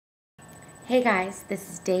Hey guys, this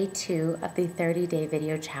is day 2 of the 30-day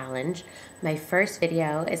video challenge. My first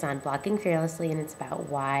video is on blogging fearlessly, and it's about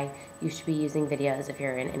why you should be using videos if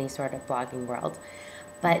you're in any sort of blogging world.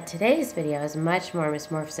 But today's video is much more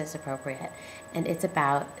Metamorphosis appropriate, and it's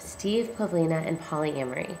about Steve Pavlina and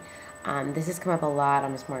polyamory. This has come up a lot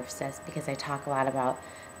on Metamorphosis because I talk a lot about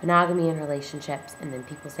monogamy and relationships, and then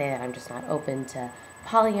people say that I'm just not open to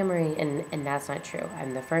polyamory, and that's not true.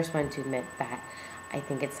 I'm the first one to admit that I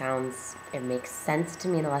think it makes sense to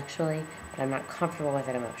me intellectually, but I'm not comfortable with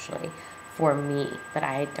it emotionally for me. But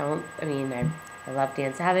I love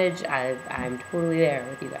Dan Savage. I'm totally there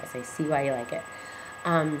with you guys. I see why you like it.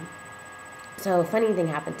 So a funny thing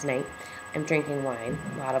happened tonight. I'm drinking wine,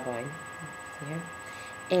 a lot of wine, see here,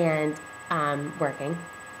 and working.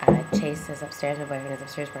 Chase is upstairs, my boyfriend is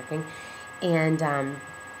upstairs working, and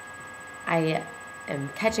I am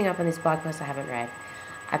catching up on these blog posts I haven't read.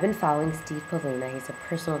 I've been following Steve Pavlina. He's a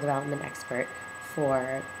personal development expert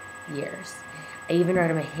for years. I even wrote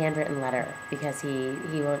him a handwritten letter because he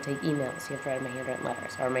won't take emails. You have to write him a handwritten letter.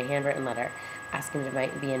 So I wrote my handwritten letter asking him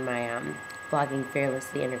to be in my Blogging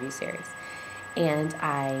Fearlessly interview series. And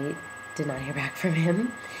I did not hear back from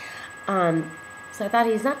him. So I thought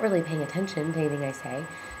he's not really paying attention to anything I say.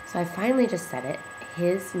 So I finally just said it.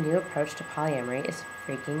 His new approach to polyamory is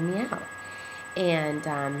freaking me out. And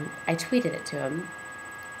I tweeted it to him.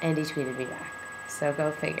 And he tweeted me back. So go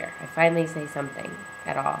figure. I finally say something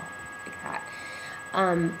at all like that.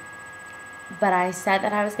 But I said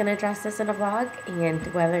that I was going to address this in a vlog, and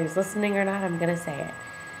whether he's listening or not, I'm going to say it.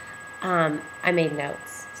 I made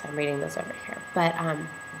notes, so I'm reading those over here. But,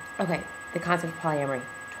 okay, the concept of polyamory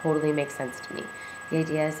totally makes sense to me. The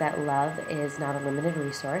idea is that love is not a limited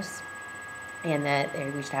resource, and that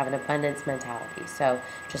we should have an abundance mentality. So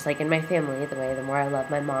just like in my family, the more I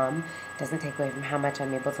love my mom doesn't take away from how much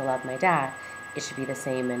I'm able to love my dad. It should be the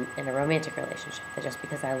same in a romantic relationship, that just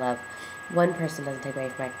because I love one person doesn't take away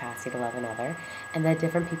from my capacity to love another, and that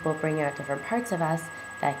different people bring out different parts of us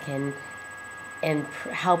that can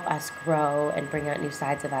help us grow and bring out new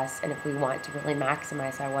sides of us. And if we want to really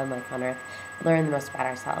maximize our one life on earth, learn the most about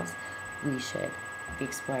ourselves, we should be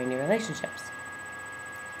exploring new relationships.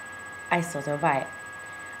 I still don't buy it.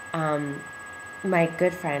 My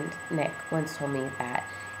good friend, Nick, once told me that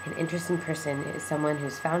an interesting person is someone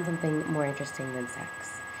who's found something more interesting than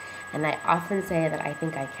sex. And I often say that I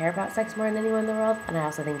think I care about sex more than anyone in the world, and I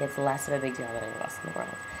also think it's less of a big deal than anyone else in the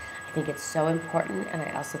world. I think it's so important, and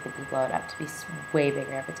I also think we blow it up to be way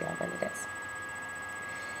bigger of a deal than it is.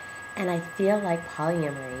 And I feel like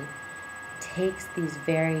polyamory takes these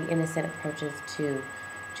very innocent approaches to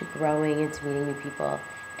growing and to meeting new people,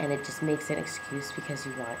 and it just makes an excuse because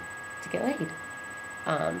you want to get laid.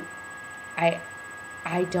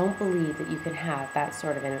 I don't believe that you can have that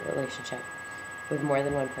sort of intimate relationship with more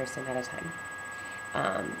than one person at a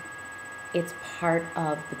time. It's part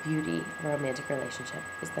of the beauty of a romantic relationship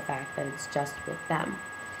is the fact that it's just with them.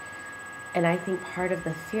 And I think part of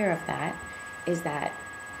the fear of that is that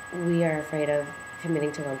we are afraid of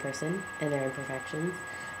committing to one person and their imperfections,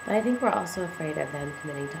 but I think we're also afraid of them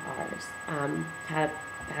committing to ours. Had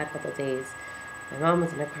a bad couple of days. My mom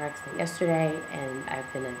was in a car accident yesterday, and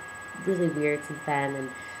I've been really weird since then,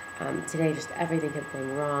 and today just everything kept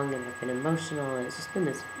going wrong, and I've been emotional, and it's just been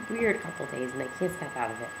this weird couple of days, and I can't snap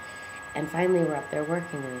out of it. And finally we're up there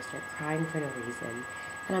working, and I start crying for no reason,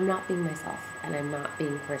 and I'm not being myself, and I'm not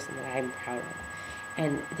being the person that I'm proud of.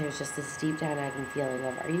 And there's just this deep down nagging feeling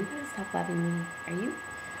of, are you going to stop loving me? Are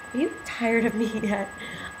you tired of me yet?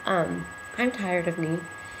 I'm tired of me.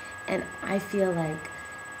 And I feel like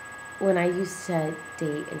when I used to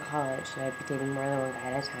date in college, and I'd be dating more than one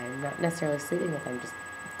guy at a time, not necessarily sleeping with them, just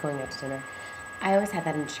going out to dinner, I always had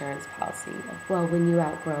that insurance policy of, well, when you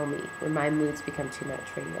outgrow me, when my moods become too much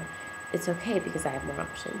for you, it's okay because I have more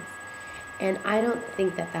options. And I don't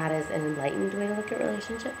think that that is an enlightened way to look at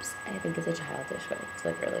relationships. I think it's a childish way to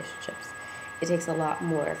look at relationships. It takes a lot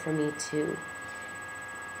more for me to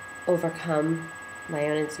overcome my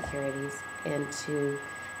own insecurities and to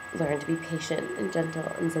learn to be patient and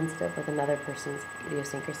gentle and sensitive with another person's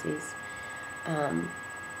idiosyncrasies.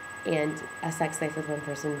 And a sex life with one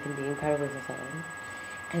person can be incredibly fulfilling.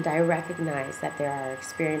 And I recognize that there are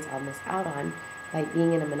experiences I'll miss out on by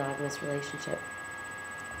being in a monogamous relationship.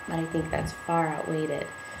 But I think that's far outweighed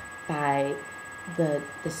by the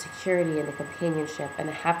security and the companionship and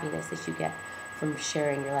the happiness that you get from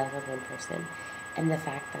sharing your life with one person. And the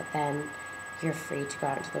fact that then you're free to go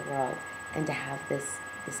out into the world and to have this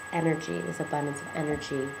energy, this abundance of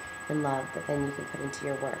energy and love that then you can put into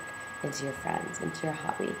your work, into your friends, into your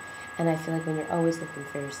hobby. And I feel like when you're always looking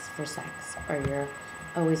for sex, or you're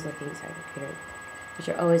always looking, but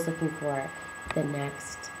you're always looking for the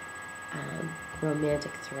next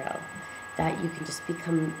romantic thrill that you can just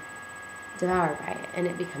become devoured by it, and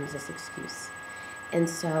it becomes this excuse. And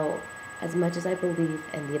so, as much as I believe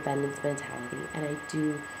in the abundance mentality, and I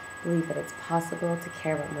do believe that it's possible to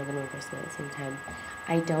care about more than one person at the same time,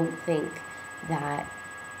 I don't think that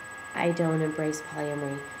I don't embrace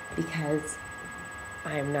polyamory because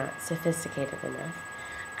I'm not sophisticated enough.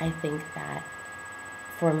 I think that,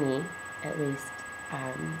 for me, at least,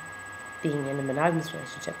 being in a monogamous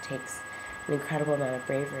relationship takes an incredible amount of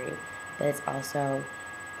bravery, but it's also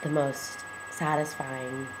the most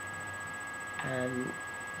satisfying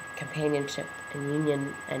companionship and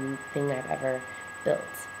union and thing I've ever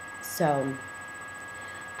built. So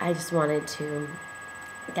I just wanted to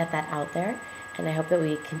get that out there, and I hope that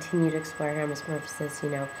we continue to explore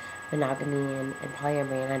hermesmorphosis, monogamy and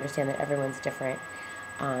polyamory, and understand that everyone's different.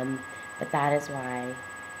 But that is why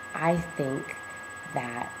I think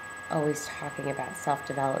that always talking about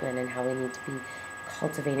self-development and how we need to be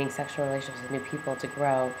cultivating sexual relationships with new people to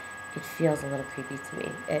grow, it feels a little creepy to me.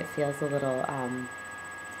 It feels a little, I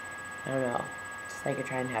don't know, just like you're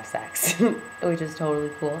trying to have sex, which is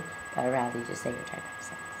totally cool, but I'd rather you just say you're trying to have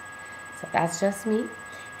sex. So that's just me,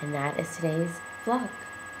 and that is today's vlog.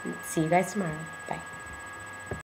 See you guys tomorrow. Bye.